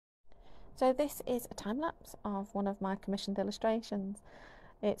So this is a time lapse of one of my commissioned illustrations.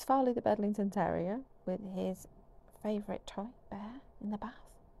 It's Farley the Bedlington Terrier with his favourite toy bear in the bath.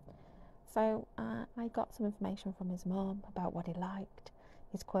 So I got some information from his mum about what he liked,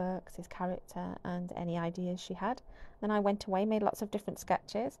 his quirks, his character, and any ideas she had. Then I went away, made lots of different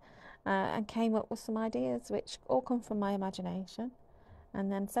sketches, and came up with some ideas which all come from my imagination,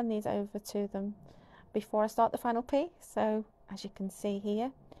 and then send these over to them before I start the final piece. So as you can see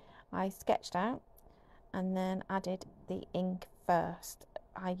here, I sketched out and then added the ink first.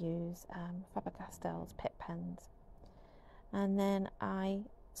 I use Faber Castel's Pitt pens, and then I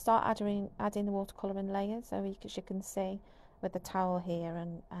start adding the watercolour in layers. So as you can see with the towel here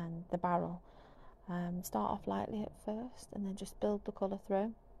and the barrel, start off lightly at first and then just build the colour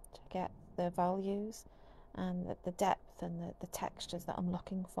through to get the values and the depth and the textures that I'm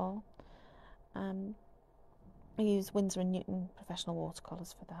looking for. I use Winsor and Newton professional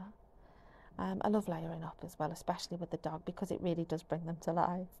watercolours for that. I love layering up as well, especially with the dog, because it really does bring them to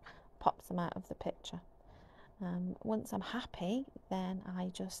life, pops them out of the picture. Once I'm happy, then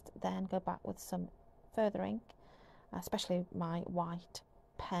I just then go back with some further ink, especially my white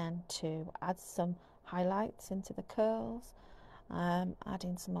pen, to add some highlights into the curls,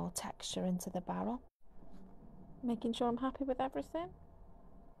 adding some more texture into the barrel, making sure I'm happy with everything.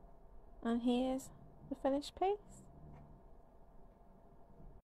 And here's the finished piece.